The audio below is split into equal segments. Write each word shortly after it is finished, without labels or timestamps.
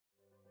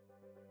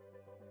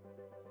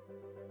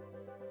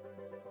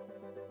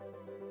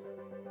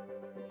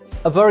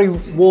A very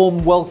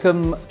warm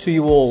welcome to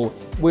you all.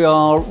 We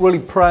are really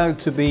proud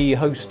to be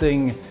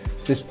hosting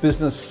this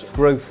business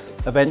growth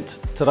event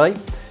today,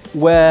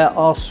 where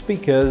our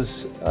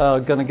speakers are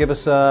going to give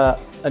us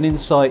an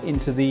insight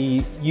into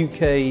the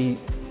UK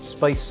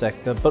space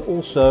sector, but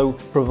also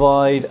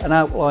provide an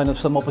outline of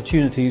some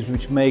opportunities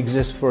which may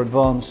exist for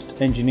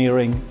advanced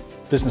engineering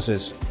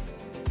businesses.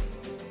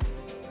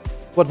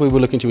 What we were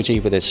looking to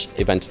achieve with this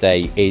event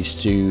today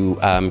is to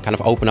kind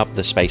of open up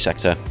the space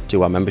sector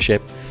to our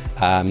membership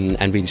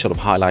and really sort of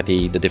highlight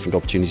the different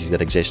opportunities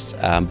that exist,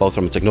 both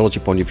from a technology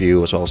point of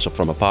view, as well as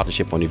from a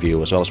partnership point of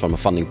view, as well as from a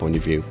funding point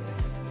of view.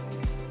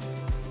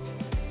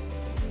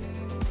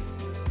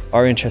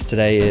 Our interest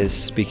today is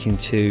speaking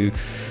to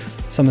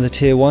some of the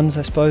tier ones,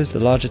 I suppose, the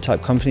larger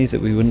type companies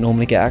that we wouldn't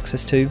normally get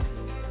access to.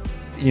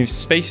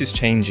 Space is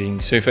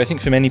changing, so I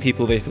think for many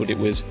people they thought it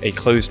was a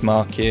closed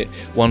market,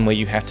 one where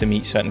you had to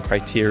meet certain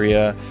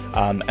criteria,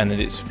 and that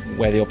it's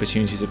where the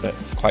opportunities are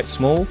quite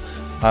small.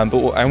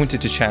 But I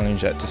wanted to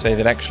challenge that, to say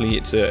that actually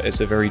it's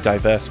a very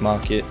diverse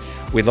market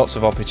with lots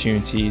of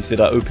opportunities that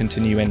are open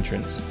to new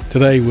entrants.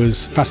 Today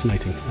was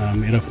fascinating.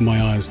 It opened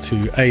my eyes to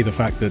the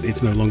fact that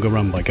it's no longer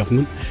run by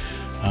government.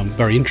 I'm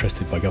very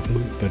interested by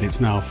government, but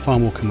it's now far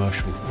more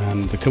commercial,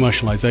 and the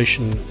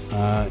commercialisation,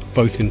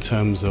 both in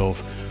terms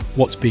of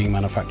what's being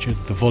manufactured,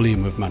 the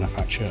volume of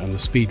manufacture and the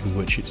speed with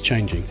which it's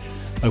changing,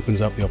 opens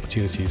up the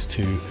opportunities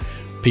to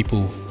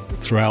people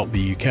throughout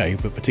the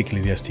UK, but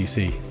particularly the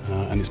STC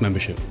and its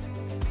membership.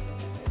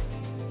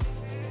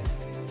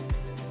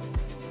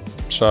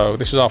 So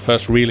this is our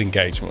first real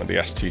engagement with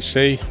the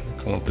STC.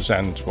 Come and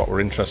present what we're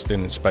interested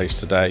in space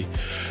today,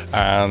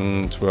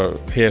 and we're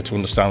here to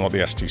understand what the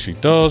STC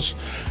does,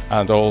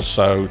 and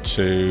also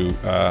to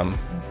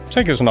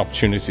take it as an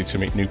opportunity to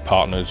meet new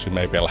partners who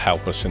may be able to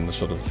help us in the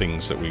sort of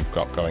things that we've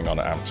got going on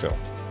at Amtil.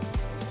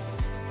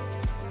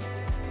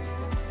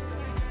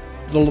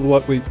 A lot of the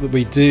work that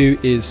we do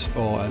is,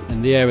 or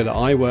in the area that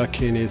I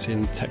work in, is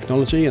in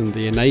technology and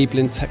the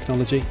enabling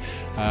technology,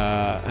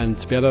 and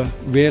to be able to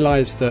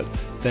realise that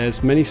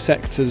there's many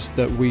sectors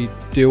that we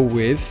deal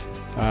with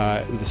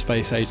in the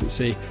space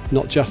agency,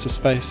 not just the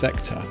space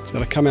sector. To be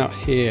able to come out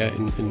here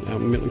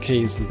in Milton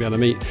Keynes and be able to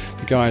meet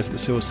the guys at the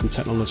Silverstone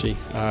Technology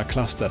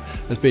cluster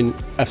has been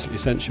absolutely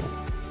essential.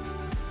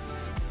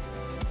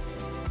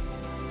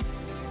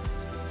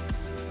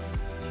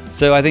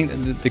 So I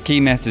think the key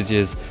message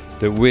is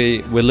that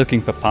we're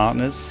looking for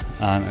partners,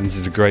 and this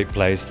is a great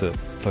place to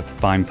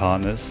find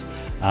partners,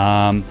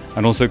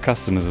 and also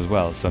customers as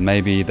well. So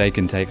maybe they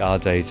can take our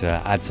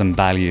data, add some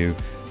value,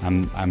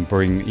 and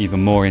bring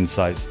even more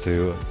insights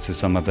to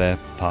some of their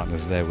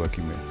partners they're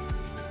working with.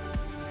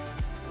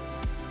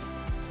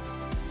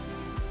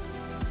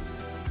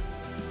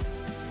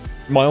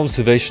 My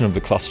observation of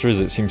the cluster is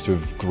it seems to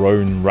have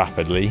grown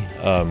rapidly,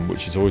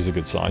 which is always a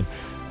good sign.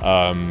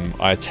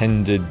 I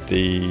attended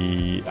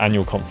the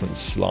annual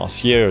conference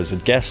last year as a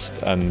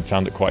guest and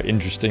found it quite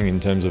interesting in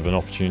terms of an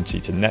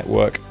opportunity to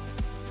network.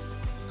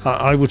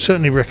 I would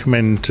certainly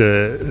recommend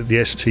the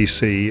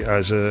STC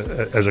as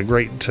a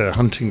great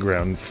hunting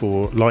ground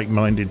for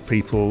like-minded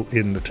people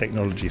in the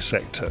technology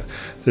sector.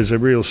 There's a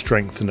real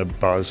strength and a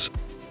buzz.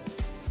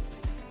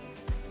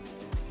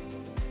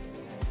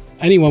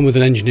 Anyone with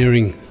an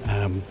engineering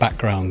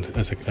background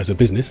as a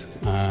business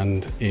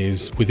and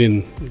is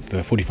within the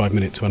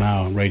 45-minute to an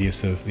hour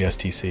radius of the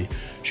STC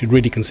should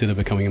really consider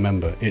becoming a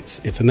member. It's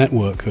a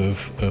network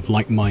of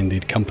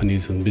like-minded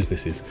companies and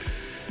businesses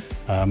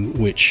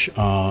which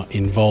are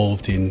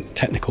involved in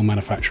technical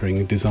manufacturing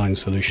and design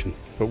solution.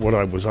 But what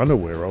I was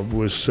unaware of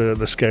was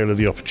the scale of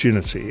the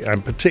opportunity,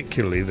 and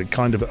particularly the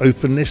kind of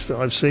openness that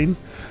I've seen.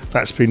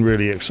 That's been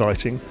really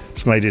exciting.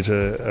 It's made it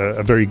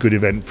a very good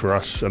event for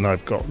us, and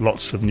I've got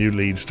lots of new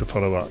leads to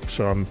follow up,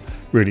 so I'm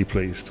really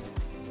pleased.